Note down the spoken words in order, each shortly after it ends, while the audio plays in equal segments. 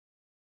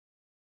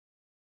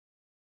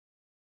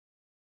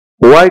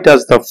Why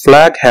does the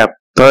flag have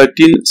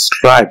 13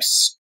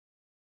 stripes?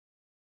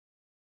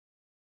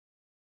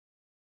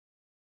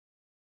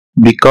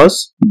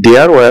 Because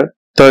there were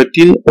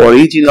 13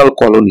 original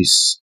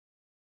colonies.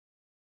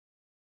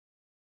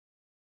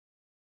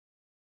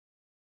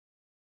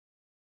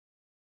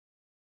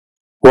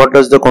 What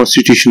does the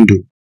Constitution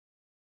do?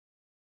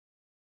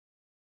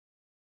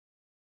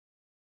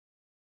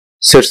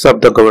 Sets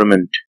up the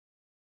government.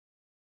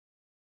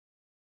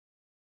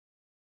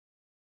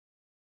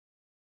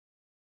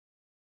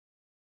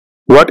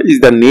 What is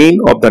the name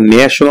of the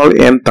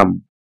national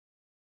anthem?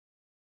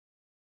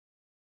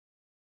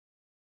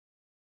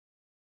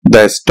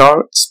 The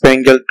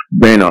Star-Spangled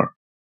Banner.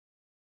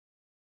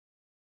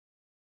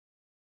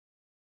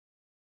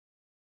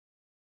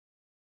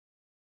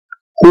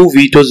 Who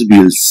vetoes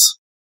bills?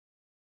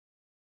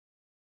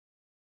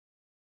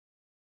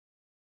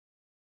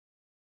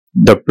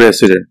 The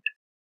President.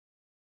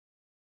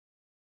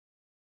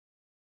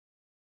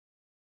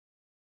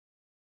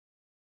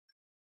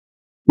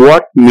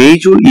 What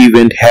major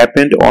event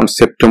happened on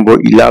September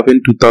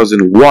 11,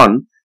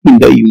 2001 in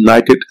the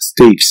United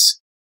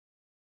States?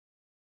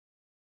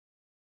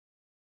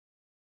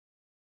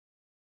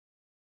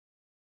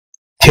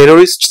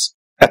 Terrorists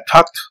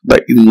attacked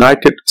the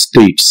United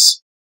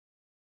States.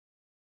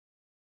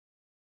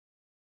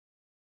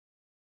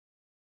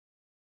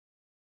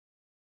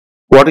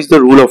 What is the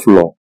rule of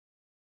law?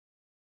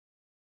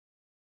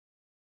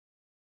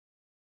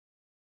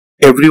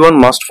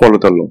 Everyone must follow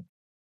the law.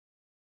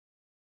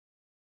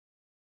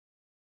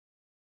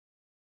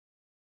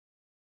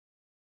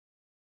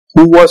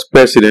 Who was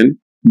president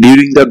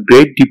during the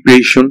Great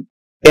Depression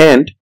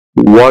and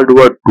World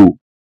War II?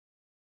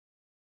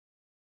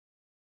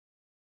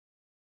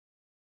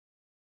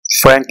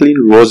 Franklin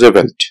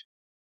Roosevelt.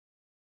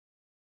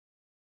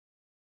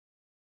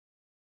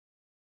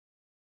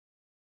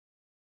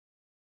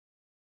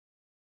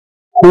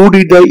 Who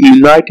did the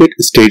United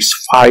States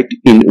fight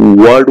in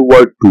World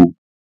War II?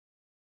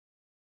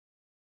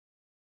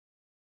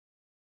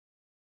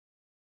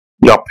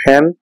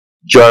 Japan,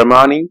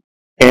 Germany,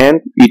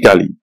 and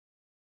Italy.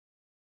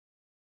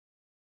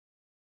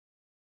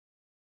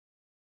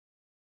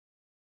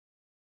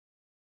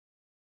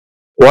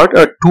 What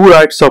are two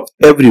rights of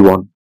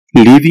everyone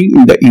living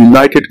in the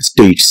United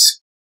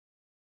States?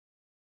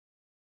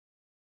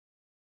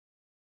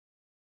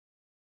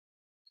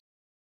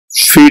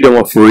 Freedom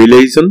of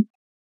religion,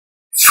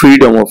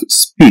 freedom of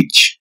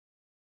speech.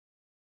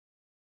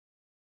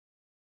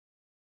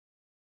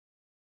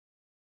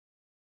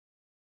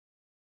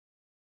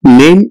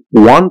 Name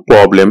one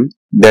problem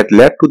that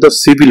led to the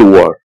Civil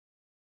War.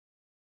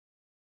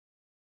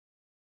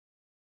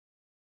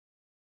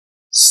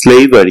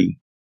 Slavery.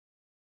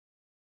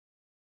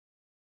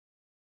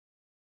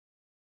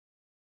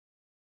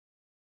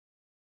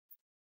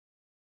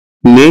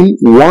 Name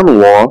one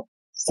war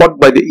fought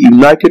by the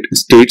United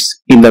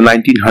States in the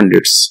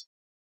 1900s.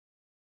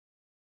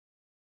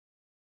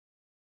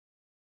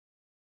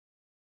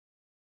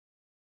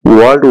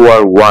 World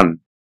War I.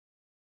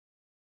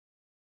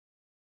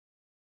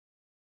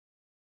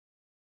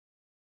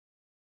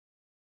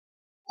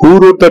 Who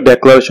wrote the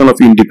Declaration of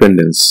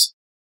Independence?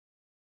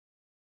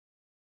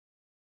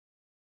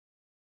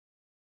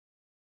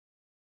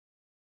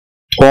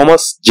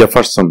 Thomas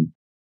Jefferson.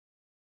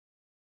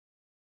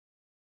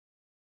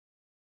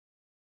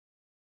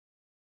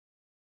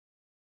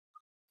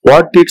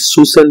 What did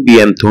Susan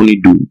B. Anthony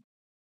do?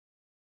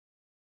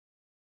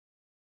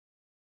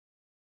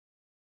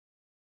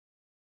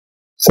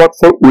 Fought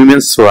for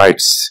women's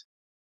rights.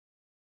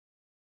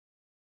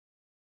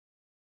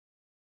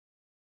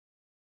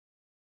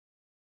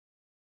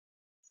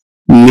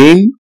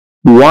 Name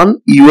one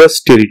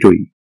U.S.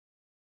 territory.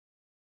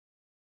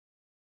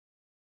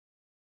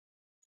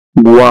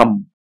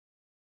 Guam.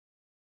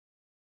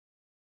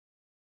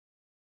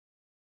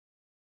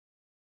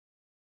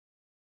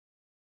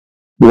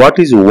 What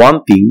is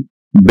one thing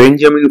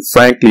Benjamin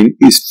Franklin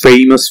is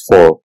famous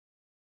for?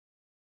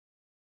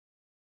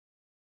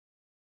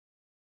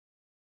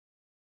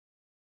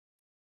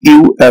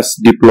 U.S.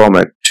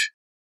 diplomat.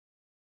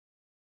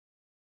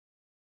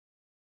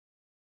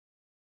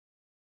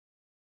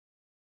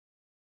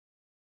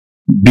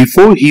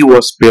 Before he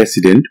was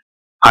president,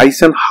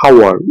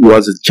 Eisenhower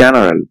was a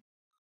general.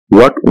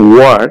 What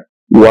war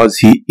was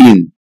he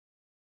in?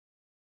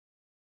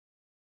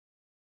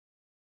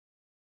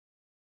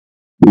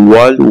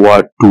 World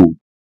War II.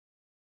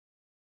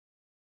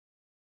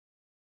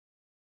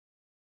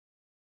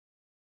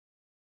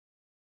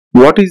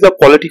 What is the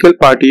political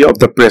party of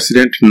the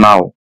president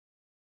now?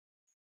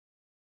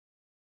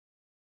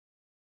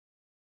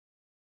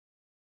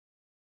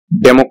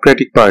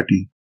 Democratic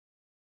Party.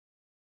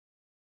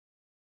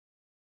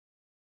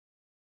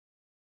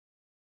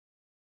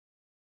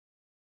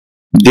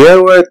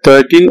 There were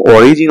 13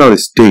 original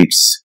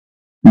states.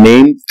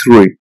 Name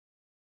 3.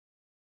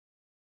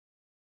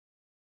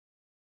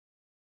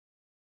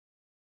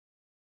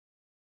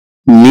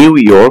 New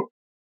York,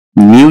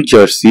 New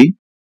Jersey,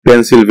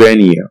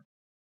 Pennsylvania.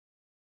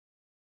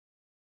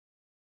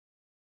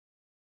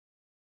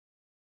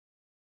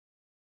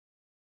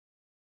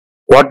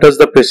 What does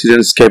the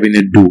President's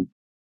Cabinet do?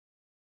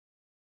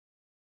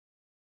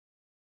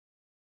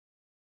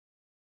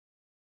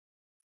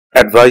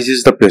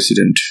 Advises the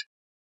President.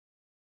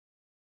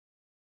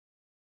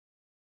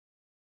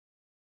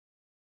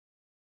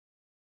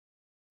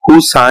 Who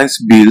signs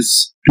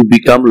bills to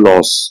become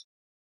laws?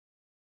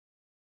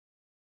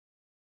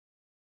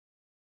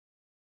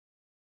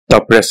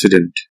 The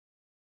President.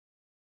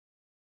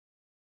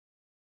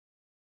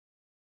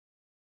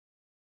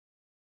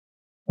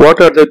 What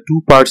are the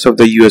two parts of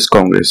the U.S.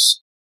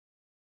 Congress?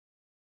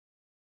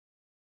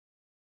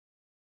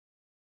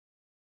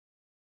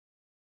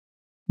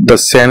 The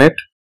Senate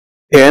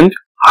and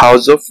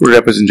House of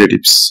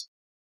Representatives.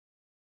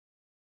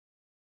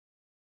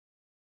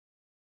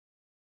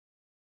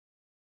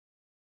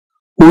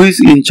 Who is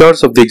in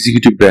charge of the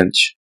executive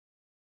branch?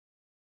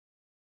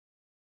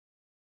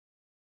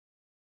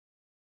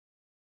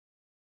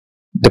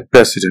 The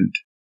President.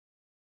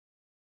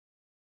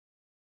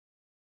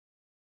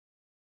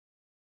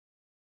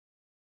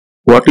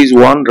 What is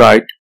one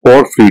right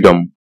or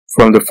freedom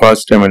from the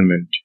First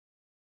Amendment?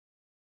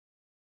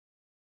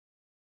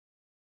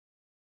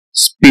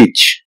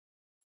 Speech.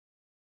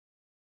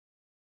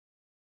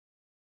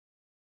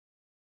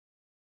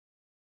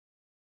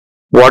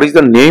 What is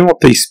the name of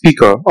the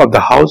Speaker of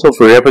the House of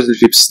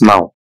Representatives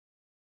now?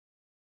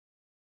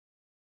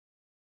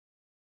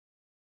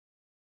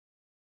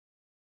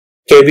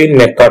 Kevin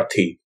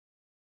McCarthy.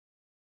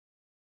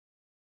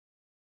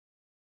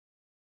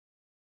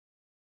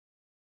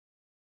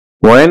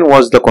 When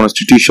was the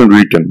Constitution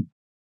written?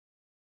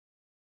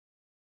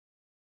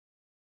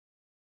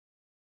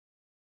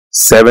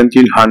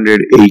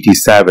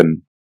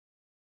 1787.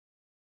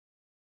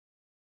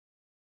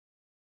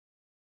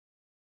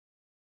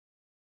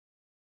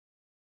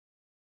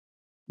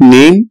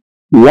 Name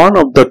one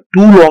of the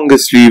two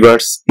longest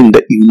rivers in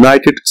the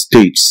United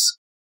States.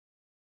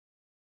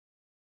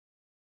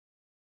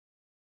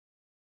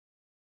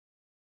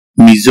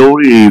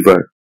 Missouri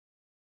River.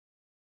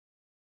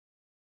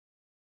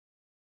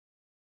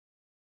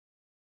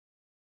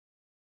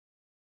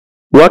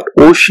 What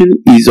ocean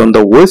is on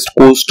the west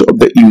coast of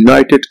the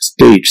United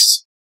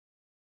States?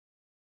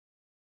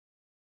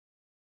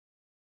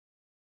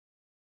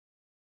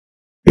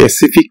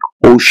 Pacific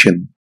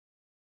Ocean.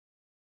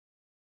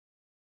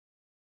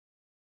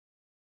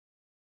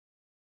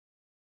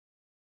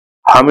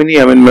 How many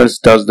amendments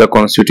does the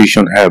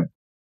Constitution have?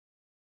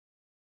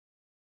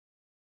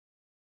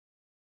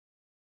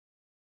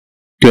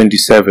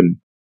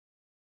 27.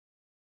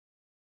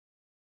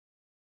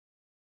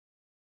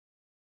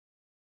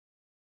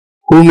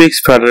 Who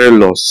makes federal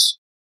laws?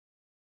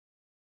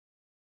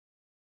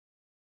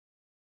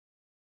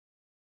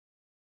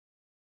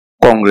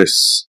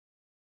 Congress.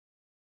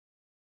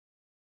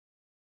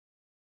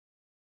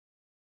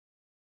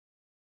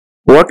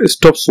 What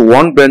stops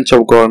one branch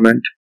of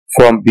government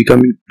from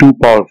becoming too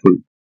powerful?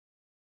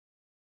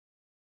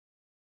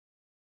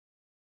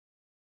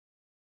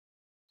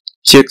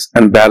 Checks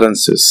and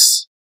balances.